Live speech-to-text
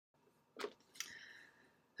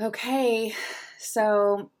Okay,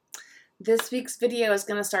 so this week's video is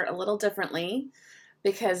going to start a little differently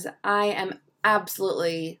because I am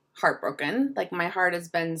absolutely heartbroken. Like, my heart has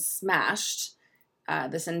been smashed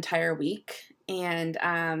this entire week, and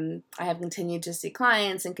I have continued to see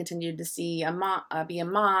clients and continued to see be a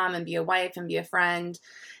mom and be a wife and be a friend.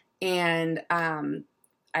 And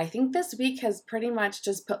I think this week has pretty much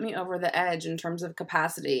just put me over the edge in terms of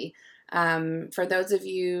capacity. For those of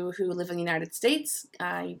you who live in the United States,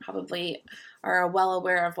 you probably are well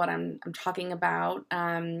aware of what I'm talking about.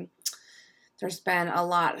 There's been a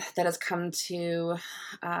lot that has come to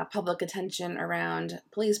public attention around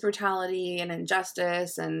police brutality and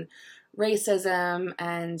injustice and racism,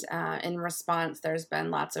 and in response, there's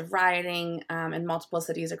been lots of rioting in multiple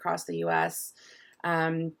cities across the U.S.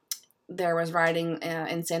 There was rioting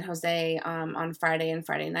in San Jose on Friday and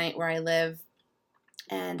Friday night where I live,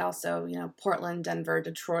 and also, Portland, Denver,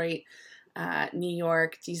 Detroit, New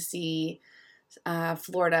York, DC,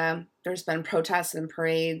 Florida. There's been protests and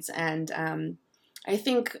parades, and I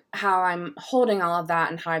think how I'm holding all of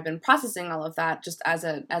that and how I've been processing all of that just as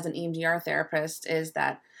an EMDR therapist is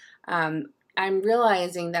that I'm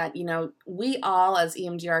realizing that, we all as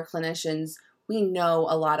EMDR clinicians, we know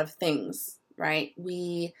a lot of things, right?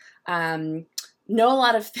 We know a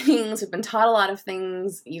lot of things. We've been taught a lot of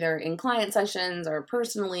things, either in client sessions or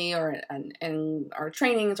personally or in our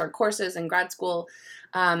trainings or courses in grad school.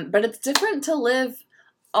 But it's different to live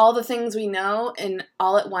all the things we know in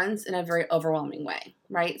all at once in a very overwhelming way,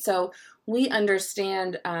 right? So we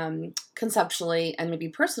understand conceptually and maybe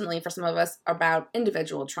personally for some of us about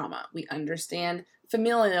individual trauma. We understand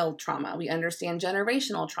familial trauma. We understand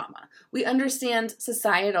generational trauma. We understand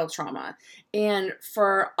societal trauma. And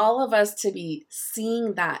for all of us to be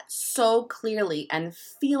seeing that so clearly and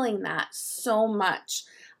feeling that so much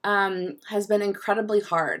has been incredibly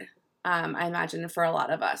hard, I imagine, for a lot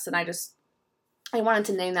of us. And I wanted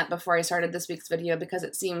to name that before I started this week's video because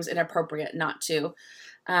it seems inappropriate not to.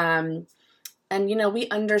 And, we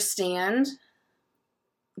understand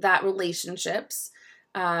that relationships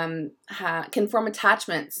can form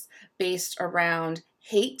attachments based around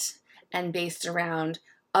hate and based around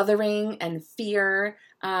othering and fear.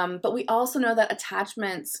 But we also know that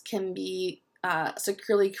attachments can be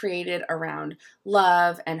securely created around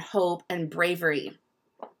love and hope and bravery.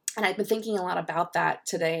 And I've been thinking a lot about that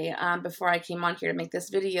today before I came on here to make this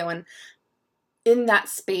video. And in that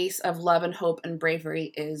space of love and hope and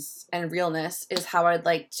bravery and realness is how I'd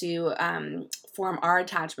like to form our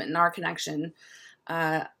attachment and our connection,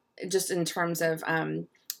 just in terms of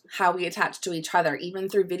how we attach to each other, even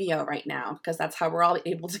through video right now, because that's how we're all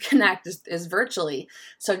able to connect is virtually.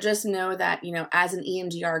 So just know that, as an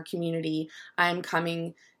EMDR community, I'm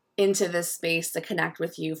coming into this space to connect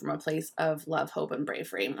with you from a place of love, hope, and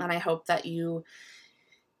bravery. And I hope that you,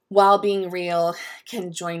 while being real,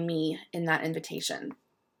 can join me in that invitation.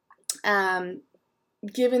 Given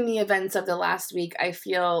the events of the last week, I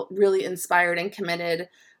feel really inspired and committed,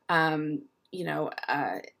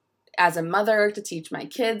 as a mother, to teach my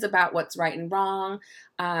kids about what's right and wrong.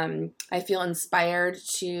 I feel inspired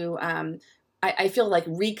to I feel like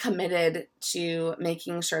recommitted to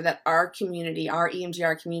making sure that our community, our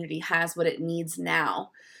EMDR community, has what it needs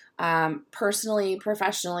now, personally,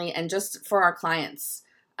 professionally, and just for our clients.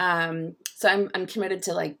 So I'm committed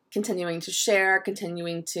to continuing to share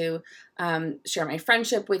my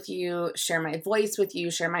friendship with you, share my voice with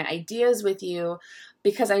you, share my ideas with you,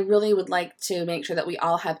 because I really would like to make sure that we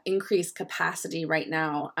all have increased capacity right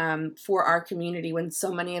now for our community when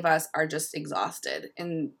so many of us are just exhausted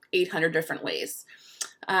in 800 different ways.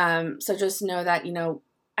 So just know that,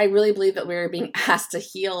 I really believe that we're being asked to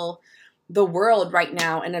heal the world right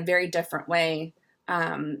now in a very different way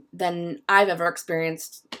than I've ever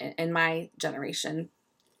experienced in my generation,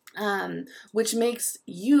 which makes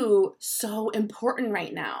you so important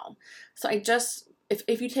right now. So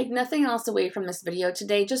if you take nothing else away from this video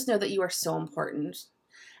today, just know that you are so important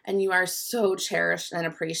and you are so cherished and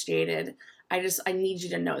appreciated. I need you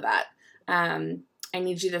to know that. I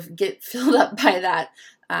need you to get filled up by that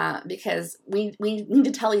because we need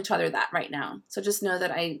to tell each other that right now. So just know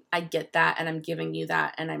that I get that, and I'm giving you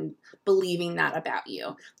that, and I'm believing that about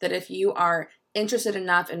you. That if you are interested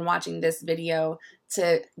enough in watching this video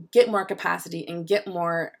to get more capacity and get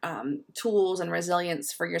more tools and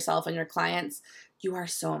resilience for yourself and your clients, you are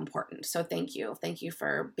so important. So thank you. Thank you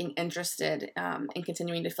for being interested in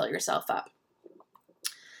continuing to fill yourself up.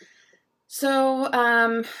 So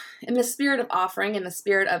in the spirit of offering, in the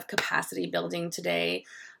spirit of capacity building today,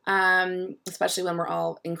 especially when we're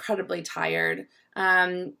all incredibly tired,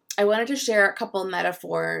 I wanted to share a couple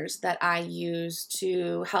metaphors that I use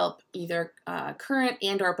to help either current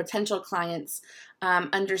and or potential clients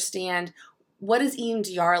understand what is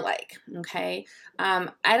EMDR like, okay?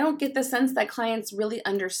 I don't get the sense that clients really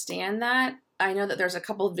understand that. I know that there's a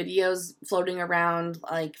couple of videos floating around,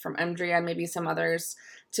 like from Andrea, maybe some others,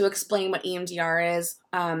 to explain what EMDR is.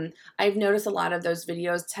 I've noticed a lot of those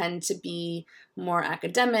videos tend to be more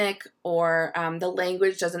academic, or the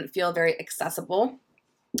language doesn't feel very accessible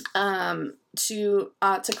to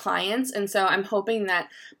clients. And so I'm hoping that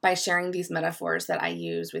by sharing these metaphors that I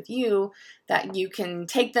use with you, that you can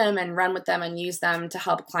take them and run with them and use them to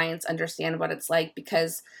help clients understand what it's like,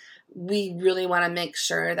 because we really want to make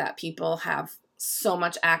sure that people have so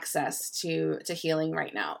much access to healing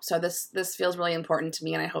right now. So this feels really important to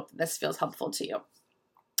me, and I hope that this feels helpful to you.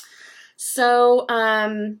 So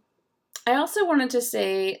I also wanted to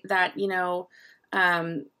say that,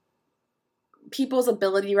 people's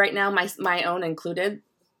ability right now, my own included,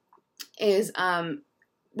 is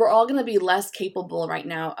we're all going to be less capable right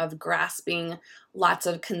now of grasping lots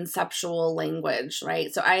of conceptual language,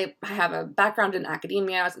 right? So I have a background in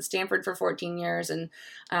academia. I was at Stanford for 14 years and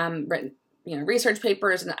written research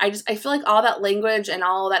papers, and I feel like all that language and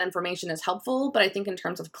all that information is helpful, but I think in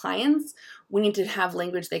terms of clients, we need to have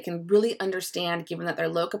language they can really understand, given that they're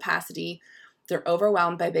low capacity, they're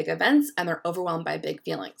overwhelmed by big events, and they're overwhelmed by big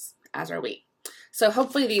feelings, as are we. So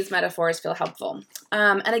hopefully these metaphors feel helpful.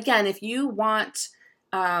 And again, if you want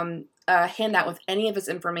a handout with any of this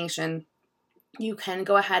information, you can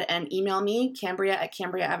go ahead and email me,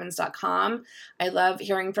 Cambria@CambriaEvans.com. I love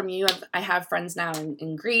hearing from you. I have friends now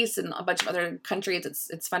in Greece and a bunch of other countries.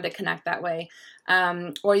 It's fun to connect that way.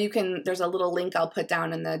 Or there's a little link I'll put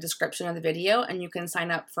down in the description of the video, and you can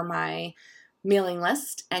sign up for my mailing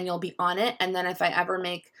list and you'll be on it. And then if I ever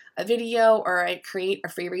make a video or I create a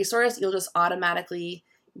free resource, you'll just automatically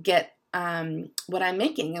get what I'm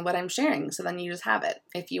making and what I'm sharing. So then you just have it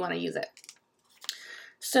if you want to use it.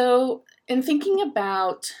 So in thinking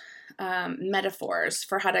about metaphors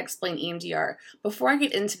for how to explain EMDR, before I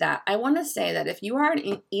get into that, I want to say that if you are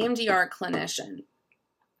an EMDR clinician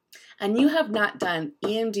and you have not done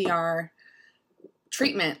EMDR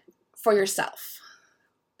treatment for yourself,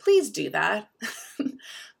 please do that.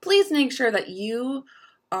 Please make sure that you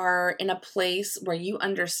are in a place where you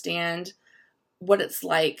understand what it's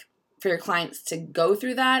like for your clients to go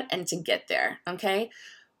through that and to get there, okay?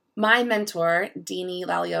 My mentor, Deanie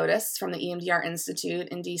Laliotis from the EMDR Institute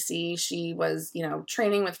in DC, she was,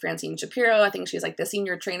 training with Francine Shapiro. I think she's like the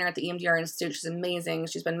senior trainer at the EMDR Institute. She's amazing.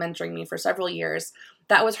 She's been mentoring me for several years.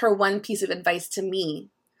 That was her one piece of advice to me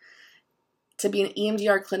to be an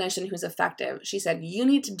EMDR clinician who's effective. She said, you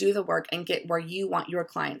need to do the work and get where you want your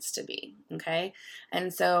clients to be, okay?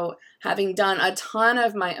 And so having done a ton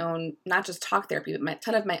of my own, not just talk therapy, but a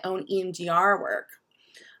ton of my own EMDR work,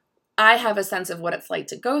 I have a sense of what it's like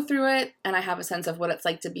to go through it, and I have a sense of what it's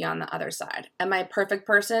like to be on the other side. Am I a perfect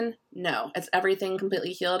person? No. Is everything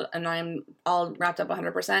completely healed and I'm all wrapped up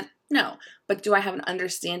 100%? No. But do I have an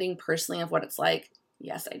understanding personally of what it's like?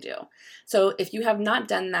 Yes, I do. So if you have not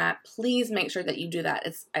done that, please make sure that you do that.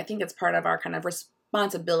 I think it's part of our kind of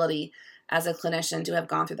responsibility as a clinician to have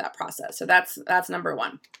gone through that process. So that's number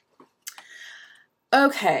one.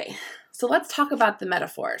 Okay, so let's talk about the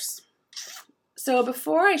metaphors. So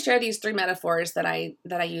before I share these 3 metaphors that I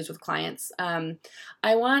use with clients,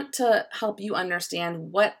 I want to help you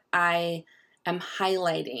understand what I am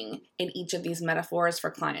highlighting in each of these metaphors for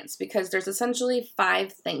clients, because there's essentially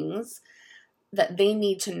 5 things that they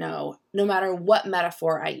need to know no matter what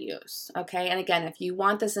metaphor I use, okay? And again, if you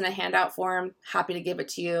want this in a handout form, happy to give it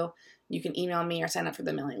to you. You can email me or sign up for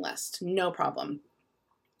the mailing list, no problem.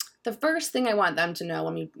 The first thing I want them to know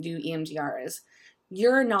when we do EMDR is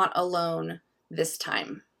you're not alone this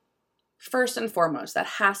time. First and foremost, that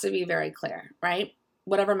has to be very clear, right?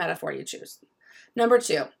 Whatever metaphor you choose. Number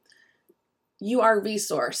 2, you are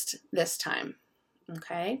resourced this time,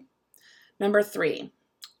 okay? Number 3,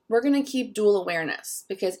 we're going to keep dual awareness,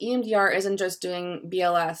 because EMDR isn't just doing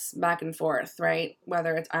BLS back and forth, right?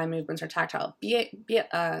 Whether it's eye movements or tactile.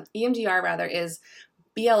 EMDR rather is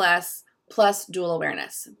BLS plus dual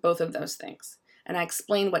awareness, both of those things. And I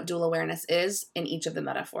explain what dual awareness is in each of the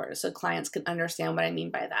metaphors so clients can understand what I mean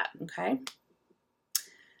by that, okay?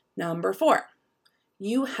 Number 4,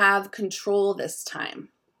 you have control this time,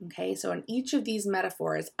 okay? So in each of these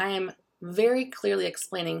metaphors, I am very clearly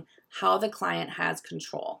explaining how the client has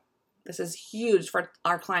control. This is huge for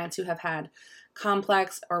our clients who have had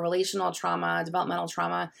complex or relational trauma, developmental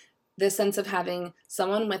trauma. This sense of having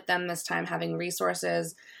someone with them this time, having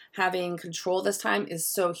resources, having control this time is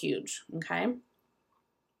so huge, okay?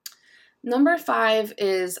 Number 5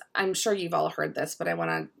 is, I'm sure you've all heard this, but I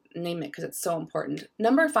want to name it because it's so important.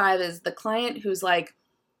 Number 5 is the client who's like,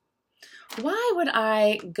 why would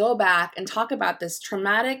I go back and talk about this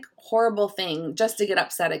traumatic, horrible thing just to get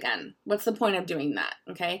upset again? What's the point of doing that?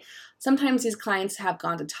 Okay. Sometimes these clients have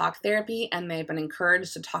gone to talk therapy and they've been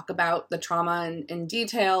encouraged to talk about the trauma in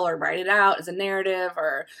detail, or write it out as a narrative,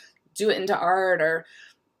 or do it into art,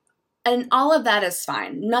 and all of that is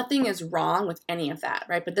fine. Nothing is wrong with any of that,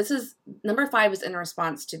 right? But number 5 is in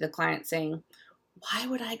response to the client saying, why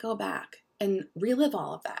would I go back and relive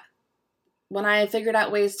all of that when I figured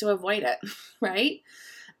out ways to avoid it, right?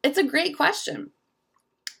 It's a great question.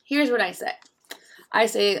 Here's what I say. I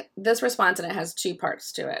say this response, and it has 2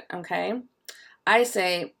 parts to it, okay? I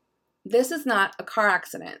say, this is not a car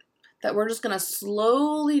accident that we're just going to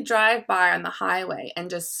slowly drive by on the highway and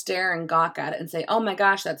just stare and gawk at it and say, oh my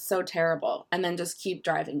gosh, that's so terrible, and then just keep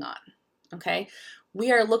driving on, okay?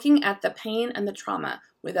 We are looking at the pain and the trauma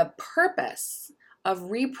with a purpose of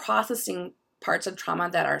reprocessing parts of trauma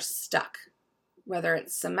that are stuck, whether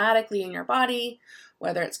it's somatically in your body,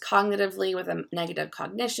 whether it's cognitively with a negative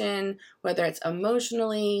cognition, whether it's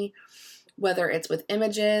emotionally, whether it's with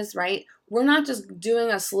images, right? We're not just doing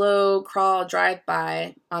a slow crawl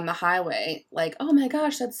drive-by on the highway like, oh my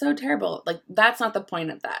gosh, that's so terrible. Like, that's not the point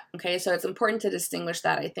of that, okay? So it's important to distinguish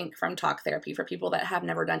that, I think, from talk therapy for people that have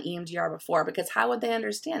never done EMDR before, because how would they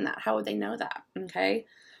understand that? How would they know that, okay?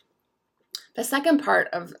 The second part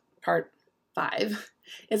of part 5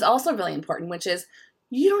 is also really important, which is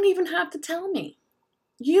you don't even have to tell me.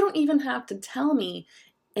 You don't even have to tell me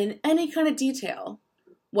in any kind of detail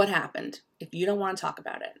what happened if you don't want to talk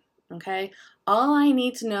about it, okay? All I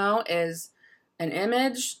need to know is an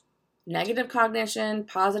image, negative cognition,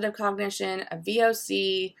 positive cognition, a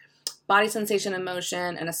VOC, body sensation,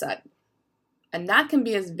 emotion, and a SUD. And that can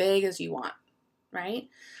be as vague as you want, right?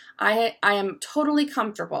 I am totally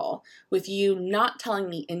comfortable with you not telling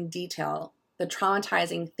me in detail the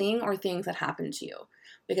traumatizing thing or things that happened to you,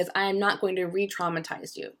 because I am not going to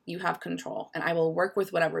re-traumatize you. You have control, and I will work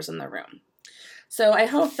with whatever's in the room. So I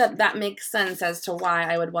hope that that makes sense as to why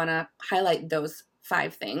I would want to highlight those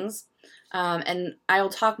 5 things. And I will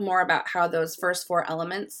talk more about how those first 4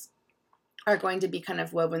 elements are going to be kind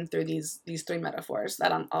of woven through these 3 metaphors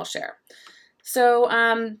that I'll share. So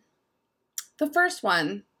the first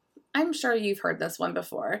one, I'm sure you've heard this one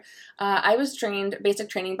before. I was trained, basic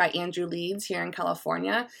training by Andrew Leeds here in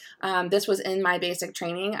California. This was in my basic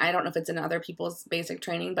training. I don't know if it's in other people's basic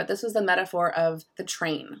training, but this was the metaphor of the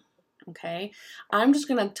train. Okay, I'm just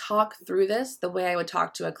going to talk through this the way I would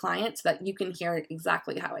talk to a client so that you can hear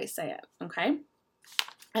exactly how I say it, okay?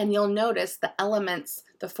 And you'll notice the elements,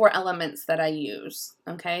 the 4 elements that I use,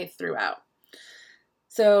 okay, throughout.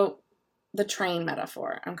 So the train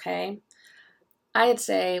metaphor, okay? I'd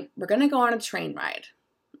say we're going to go on a train ride.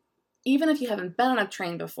 Even if you haven't been on a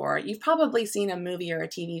train before, you've probably seen a movie or a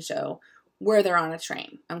TV show where they're on a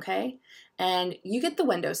train, okay? And you get the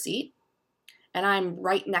window seat, and I'm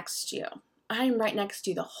right next to you. I'm right next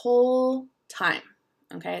to you the whole time,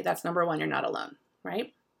 okay? That's number 1, you're not alone,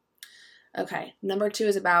 right? Okay, number 2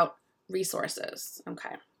 is about resources,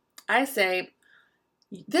 okay? I say,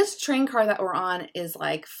 this train car that we're on is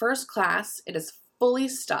like first class. It is fully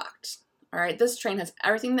stocked, all right? This train has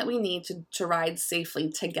everything that we need to ride safely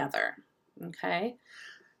together, okay?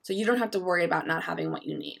 So you don't have to worry about not having what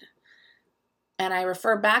you need. And I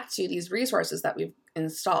refer back to these resources that we've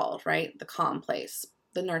installed, right? The calm place,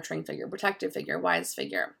 the nurturing figure, protective figure, wise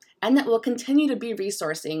figure, and that will continue to be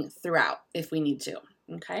resourcing throughout if we need to,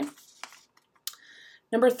 okay?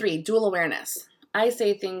 Number 3, dual awareness. I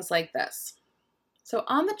say things like this. So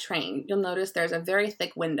on the train, you'll notice there's a very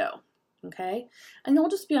thick window, okay? And you'll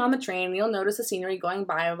just be on the train, and you'll notice the scenery going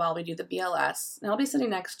by while we do the BLS, and I'll be sitting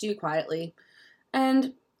next to you quietly,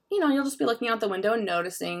 and, you'll just be looking out the window and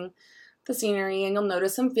noticing the scenery, and you'll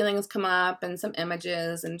notice some feelings come up and some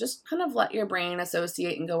images, and just kind of let your brain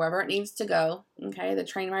associate and go wherever it needs to go, okay? The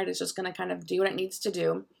train ride is just going to kind of do what it needs to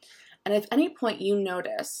do. And if at any point you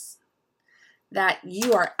notice that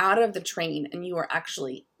you are out of the train and you are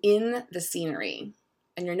actually in the scenery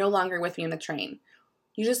and you're no longer with me in the train,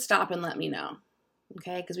 you just stop and let me know,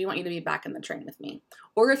 okay? Because we want you to be back in the train with me.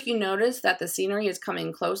 Or if you notice that the scenery is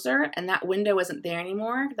coming closer and that window isn't there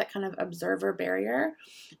anymore, that kind of observer barrier,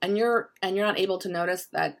 and you're not able to notice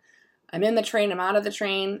that I'm in the train, I'm out of the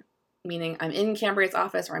train, meaning I'm in Cambria's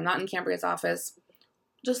office or I'm not in Cambria's office,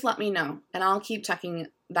 just let me know, and I'll keep checking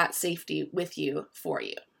that safety with you for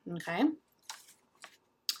you, okay?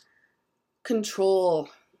 Control.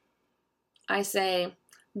 I say,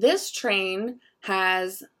 this train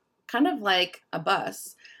has, kind of like a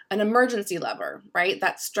bus, an emergency lever, right?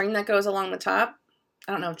 That string that goes along the top.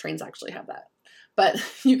 I don't know if trains actually have that, but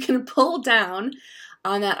you can pull down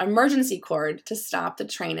on that emergency cord to stop the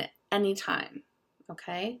train at any time,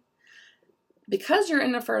 okay? Because you're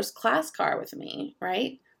in a first class car with me,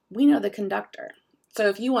 right? We know the conductor. So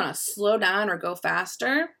if you want to slow down or go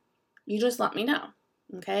faster, you just let me know,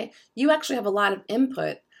 okay? You actually have a lot of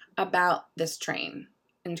input about this train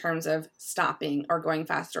in terms of stopping or going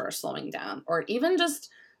faster or slowing down, or even just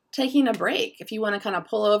taking a break. If you want to kind of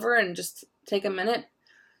pull over and just take a minute,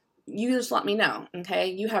 you just let me know, okay?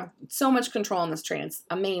 You have so much control on this train. It's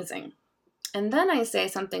amazing. And then I say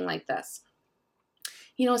something like this.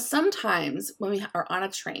 You know, sometimes when we are on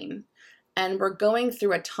a train and we're going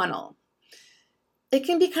through a tunnel, it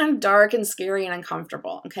can be kind of dark and scary and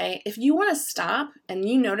uncomfortable, okay? If you want to stop and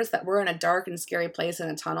you notice that we're in a dark and scary place in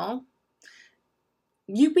a tunnel,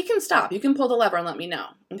 we can stop. You can pull the lever and let me know,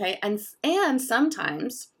 okay? And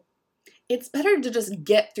sometimes it's better to just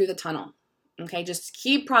get through the tunnel, okay? Just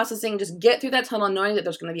keep processing, just get through that tunnel knowing that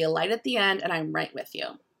there's going to be a light at the end and I'm right with you,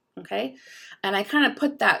 okay? And I kind of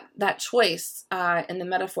put that choice in the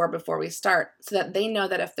metaphor before we start so that they know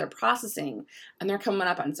that if they're processing and they're coming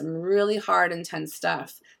up on some really hard, intense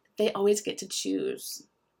stuff, they always get to choose,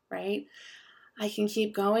 right? I can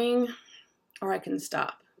keep going or I can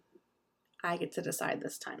stop. I get to decide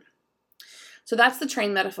this time. So that's the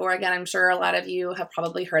train metaphor. Again, I'm sure a lot of you have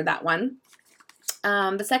probably heard that one.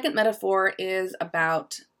 The second metaphor is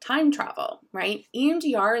about time travel, right?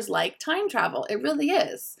 EMDR is like time travel. It really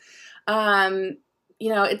is. You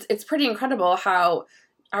know, it's pretty incredible how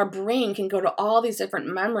our brain can go to all these different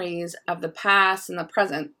memories of the past and the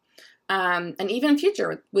present, and even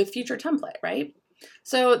future with future template, right?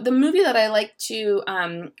 So the movie that I like to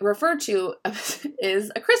refer to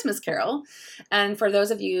is A Christmas Carol. And for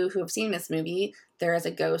those of you who have seen this movie, there is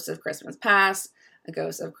a ghost of Christmas past, a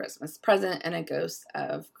ghost of Christmas present, and a ghost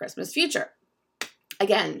of Christmas future.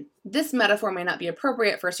 Again, this metaphor may not be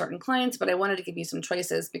appropriate for certain clients, but I wanted to give you some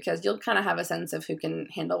choices because you'll kind of have a sense of who can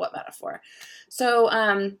handle what metaphor. So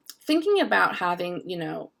thinking about having, you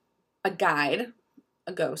know, a guide,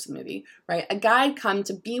 a ghost movie, right? A guide come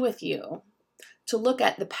to be with you to look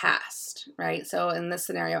at the past, right? So in this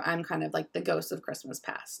scenario, I'm kind of like the ghost of Christmas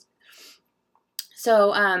past.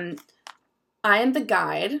 So I am the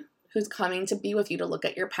guide who's coming to be with you to look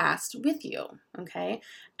at your past with you, okay?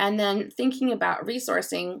 And then thinking about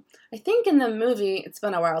resourcing, I think in the movie, it's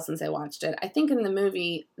been a while since I watched it, I think in the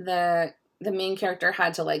movie, the main character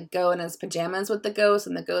had to like go in his pajamas with the ghost,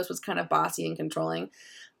 and the ghost was kind of bossy and controlling.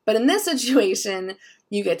 But in this situation,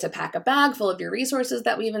 you get to pack a bag full of your resources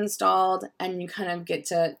that we've installed, and you kind of get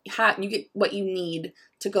to you get what you need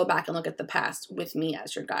to go back and look at the past with me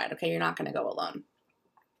as your guide, okay? You're not going to go alone.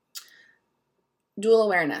 Dual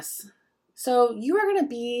awareness. So you are going to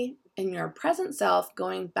be in your present self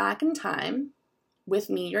going back in time with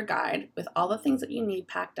me, your guide, with all the things that you need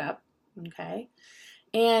packed up, okay?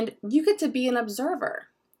 And you get to be an observer.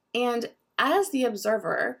 And as the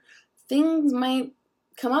observer, things might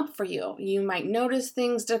come up for you. You might notice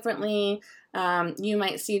things differently. You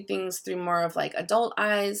might see things through more of like adult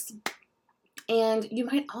eyes. And you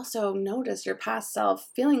might also notice your past self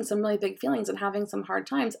feeling some really big feelings and having some hard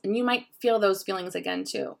times. And you might feel those feelings again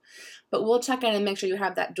too. But we'll check in and make sure you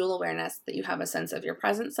have that dual awareness, that you have a sense of your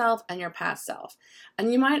present self and your past self.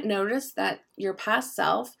 And you might notice that your past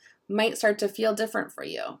self might start to feel different for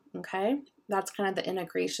you, okay? That's kind of the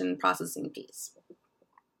integration processing piece.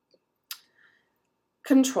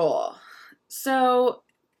 Control. So,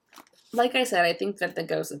 like I said, I think that the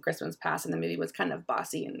ghost of Christmas past in the movie was kind of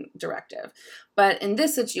bossy and directive. But in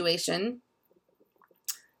this situation,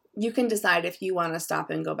 you can decide if you want to stop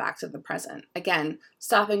and go back to the present. Again,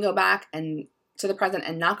 stop and go back and to the present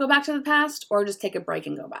and not go back to the past, or just take a break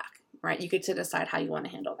and go back, right? You get to decide how you want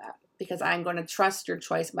to handle that, because I'm going to trust your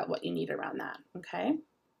choice about what you need around that, okay?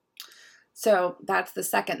 So that's the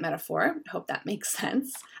second metaphor. I hope that makes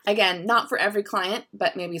sense. Again, not for every client,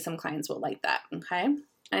 but maybe some clients will like that, okay?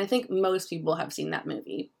 And I think most people have seen that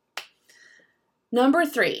movie. Number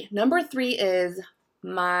three. Number three is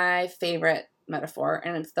my favorite metaphor,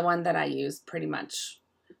 and it's the one that I use pretty much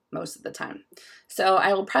most of the time. So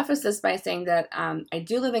I will preface this by saying that I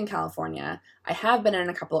do live in California. I have been in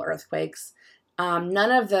a couple of earthquakes.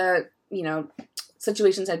 None of the,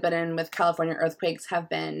 situations I've been in with California earthquakes have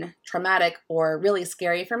been traumatic or really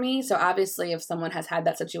scary for me. So obviously if someone has had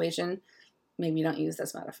that situation, maybe don't use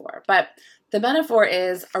this metaphor. But the metaphor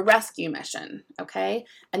is a rescue mission, okay?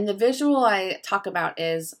 And the visual I talk about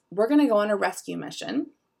is we're going to go on a rescue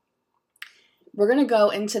mission. We're going to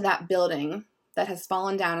go into that building that has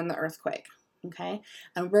fallen down in the earthquake, okay?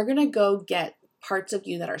 And we're going to go get parts of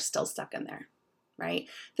you that are still stuck in there, right?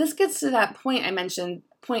 This gets to that point I mentioned,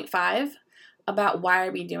 point 5, about why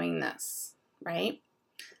are we doing this, right?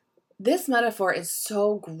 This metaphor is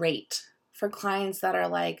so great for clients that are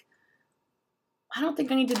like, I don't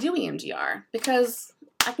think I need to do EMDR because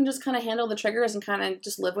I can just kind of handle the triggers and kind of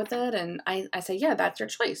just live with it. And I say, yeah, that's your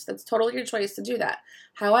choice. That's totally your choice to do that.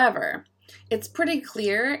 However, it's pretty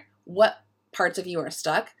clear what parts of you are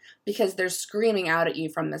stuck because they're screaming out at you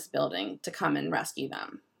from this building to come and rescue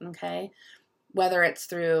them, okay? Whether it's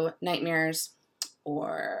through nightmares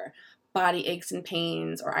or body aches and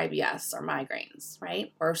pains or IBS or migraines,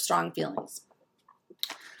 right? Or strong feelings.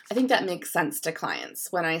 I think that makes sense to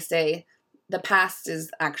clients when I say the past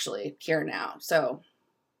is actually here now. So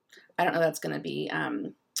I don't know that's going to be, I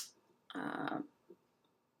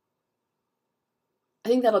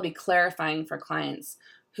think that'll be clarifying for clients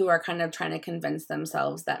who are kind of trying to convince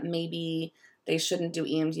themselves that maybe they shouldn't do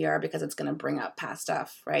EMDR because it's going to bring up past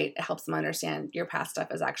stuff, right? It helps them understand your past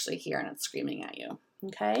stuff is actually here and it's screaming at you,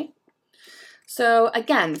 okay? So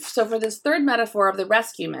again, for this third metaphor of the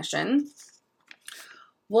rescue mission,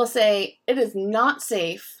 we'll say it is not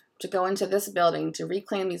safe to go into this building to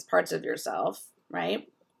reclaim these parts of yourself, right?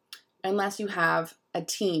 Unless you have a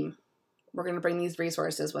team. We're going to bring these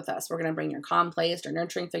resources with us. We're going to bring your calm place, your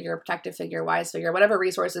nurturing figure, protective figure, wise figure, whatever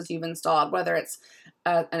resources you've installed, whether it's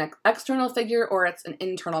an external figure or it's an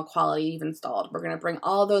internal quality you've installed. We're going to bring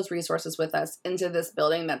all those resources with us into this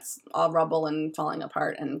building that's all rubble and falling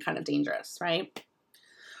apart and kind of dangerous, right?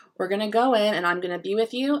 We're going to go in and I'm going to be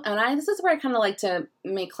with you. And this is where I kind of like to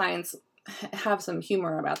make clients have some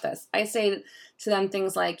humor about this. I say to them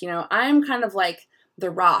things like, I'm kind of like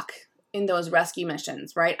the rock in those rescue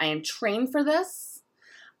missions, right? I am trained for this.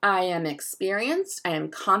 I am experienced. I am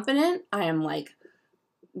confident. I am like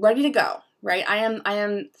ready to go, right? I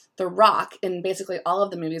am the rock in basically all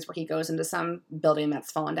of the movies where he goes into some building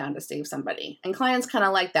that's fallen down to save somebody. And clients kind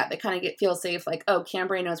of like that. They kind of feel safe, like, oh,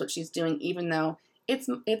 Cambria knows what she's doing, even though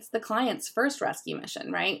it's the client's first rescue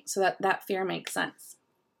mission, right? So that fear makes sense.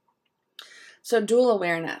 So dual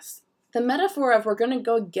awareness. The metaphor of we're going to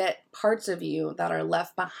go get parts of you that are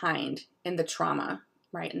left behind in the trauma,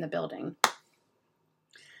 right, in the building,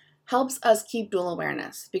 helps us keep dual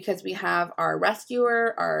awareness because we have our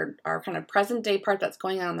rescuer, our kind of present day part that's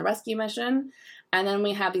going on the rescue mission, and then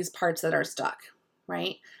we have these parts that are stuck,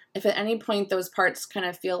 right? If at any point those parts kind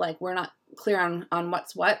of feel like we're not clear on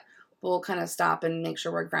what's what, we'll kind of stop and make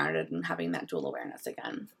sure we're grounded and having that dual awareness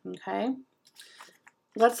again, okay?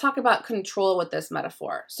 Let's talk about control with this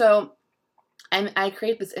metaphor. So I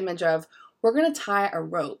create this image of we're going to tie a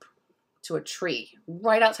rope to a tree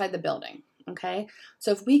right outside the building, okay?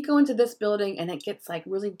 So if we go into this building and it gets like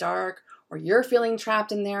really dark or you're feeling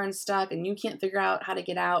trapped in there and stuck and you can't figure out how to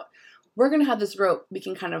get out, we're going to have this rope. We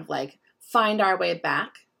can kind of like find our way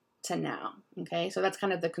back to now, okay? So that's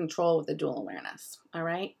kind of the control with the dual awareness, all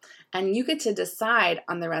right? And you get to decide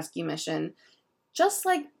on the rescue mission, just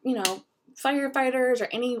like, firefighters or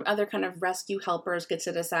any other kind of rescue helpers get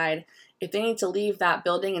to decide if they need to leave that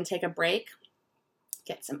building and take a break,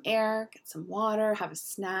 get some air, get some water, have a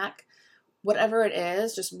snack, whatever it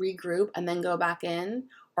is, just regroup and then go back in,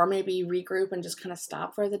 or maybe regroup and just kind of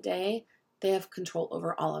stop for the day. They have control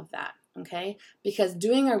over all of that, okay? Because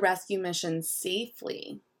doing a rescue mission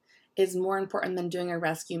safely is more important than doing a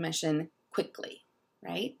rescue mission quickly,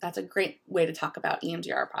 right? That's a great way to talk about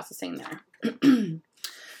EMDR processing there.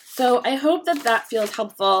 So I hope that feels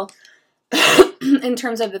helpful in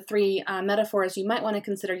terms of the 3 metaphors you might want to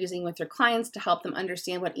consider using with your clients to help them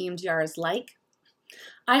understand what EMDR is like.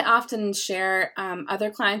 I often share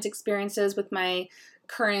other clients' experiences with my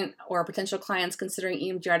current or potential clients considering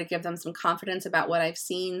EMDR to give them some confidence about what I've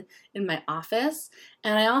seen in my office.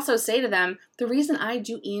 And I also say to them, the reason I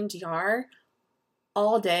do EMDR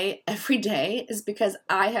all day, every day, is because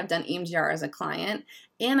I have done EMDR as a client,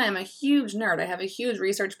 and I'm a huge nerd. I have a huge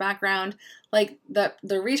research background. Like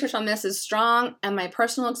the research on this is strong, and my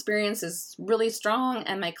personal experience is really strong,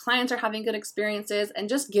 and my clients are having good experiences, and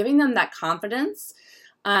just giving them that confidence,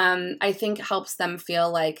 I think helps them feel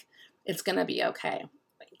like it's going to be okay.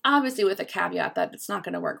 Obviously with a caveat that it's not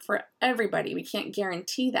going to work for everybody. We can't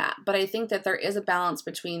guarantee that. But I think that there is a balance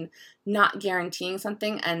between not guaranteeing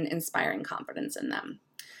something and inspiring confidence in them.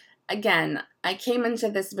 Again, I came into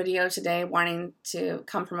this video today wanting to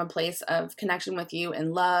come from a place of connection with you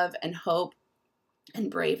and love and hope and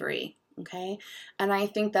bravery, okay? And I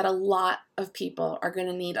think that a lot of people are going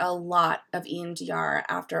to need a lot of EMDR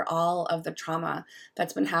after all of the trauma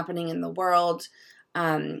that's been happening in the world,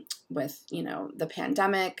 with, the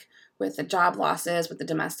pandemic, with the job losses, with the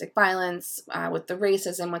domestic violence, with the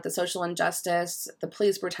racism, with the social injustice, the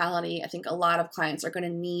police brutality. I think a lot of clients are going to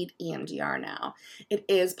need EMDR now. It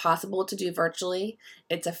is possible to do virtually.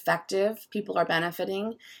 It's effective. People are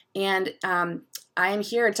benefiting. And I am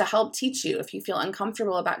here to help teach you. If you feel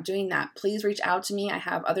uncomfortable about doing that, please reach out to me. I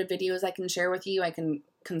have other videos I can share with you. I can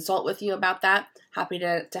consult with you about that. Happy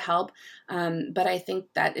to help. But I think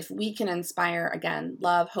that if we can inspire, again,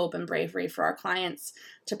 love, hope, and bravery for our clients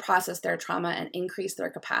to process their trauma and increase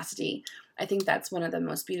their capacity, I think that's one of the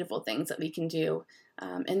most beautiful things that we can do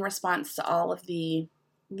in response to all of the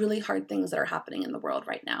really hard things that are happening in the world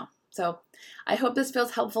right now. So I hope this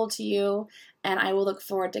feels helpful to you, and I will look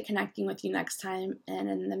forward to connecting with you next time. And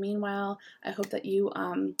in the meanwhile, I hope that you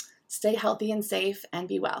stay healthy and safe and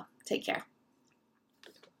be well. Take care.